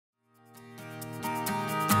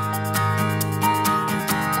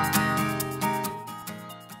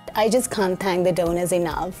I just can't thank the donors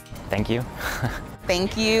enough. Thank you.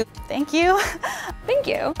 Thank you. Thank you. Thank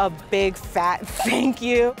you. A big fat thank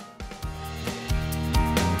you.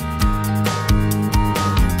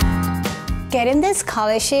 Getting this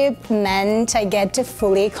scholarship meant I get to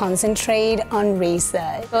fully concentrate on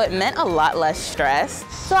research. So it meant a lot less stress.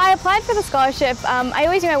 So I applied for the scholarship. I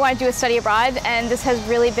always knew I wanted to do a study abroad, and this has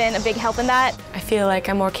really been a big help in that. I feel like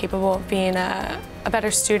I'm more capable of being a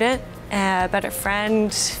better student, a better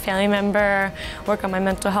friend, family member, work on my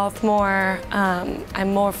mental health more.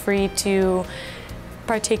 I'm more free to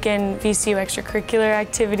partake in VCU extracurricular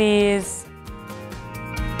activities.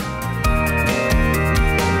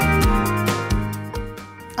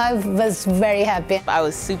 I was very happy. I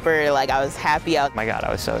was I was happy. Oh my God, I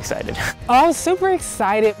was so excited. I was super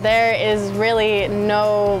excited. There is really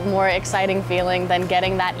no more exciting feeling than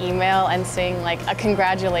getting that email and seeing like a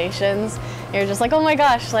congratulations. You're just like, oh my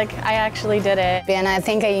gosh, like I actually did it. And I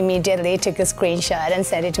think I immediately took a screenshot and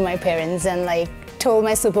sent it to my parents and told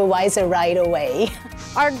my supervisor right away.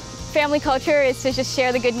 Our family culture is to just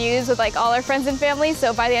share the good news with all our friends and family.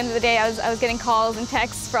 So by the end of the day, I was getting calls and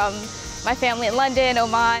texts from my family in London,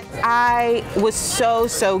 Oman. I was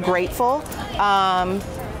so grateful,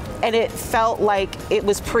 and it felt like it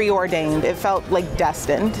was preordained. It felt like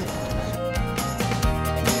destined.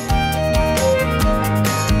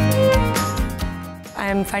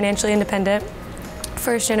 I'm financially independent,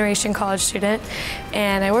 first-generation college student,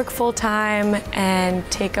 and I work full-time and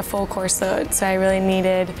take a full course load, so I really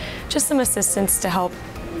needed just some assistance to help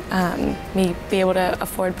me be able to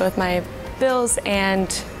afford both my bills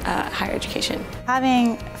and higher education.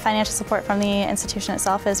 Having financial support from the institution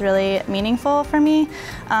itself is really meaningful for me,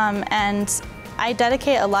 and I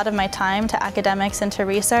dedicate a lot of my time to academics and to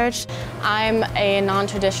research. I'm a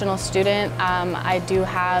non-traditional student. I do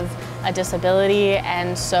have a disability,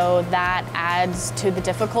 and so that adds to the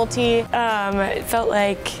difficulty. It felt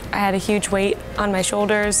like I had a huge weight on my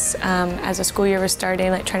shoulders as the school year was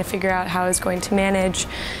starting, trying to figure out how I was going to manage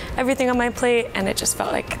everything on my plate, and it just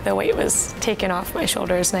felt like the weight was taken off my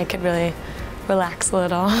shoulders and I could really relax a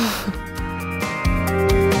little.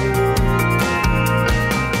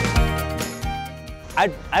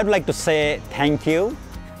 I'd like to say thank you.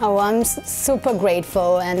 Oh, I'm super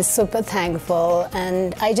grateful and super thankful,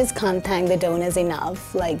 and I just can't thank the donors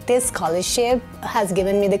enough. This scholarship has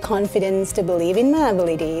given me the confidence to believe in my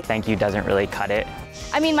ability. Thank you doesn't really cut it.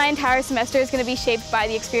 I mean, my entire semester is going to be shaped by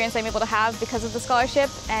the experience I'm able to have because of the scholarship,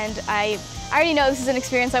 and I already know this is an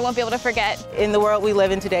experience I won't be able to forget. In the world we live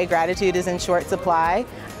in today, gratitude is in short supply,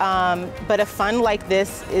 but a fund like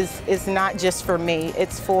this is not just for me.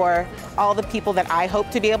 It's for all the people that I hope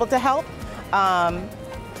to be able to help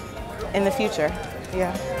in the future.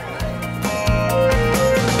 Yeah.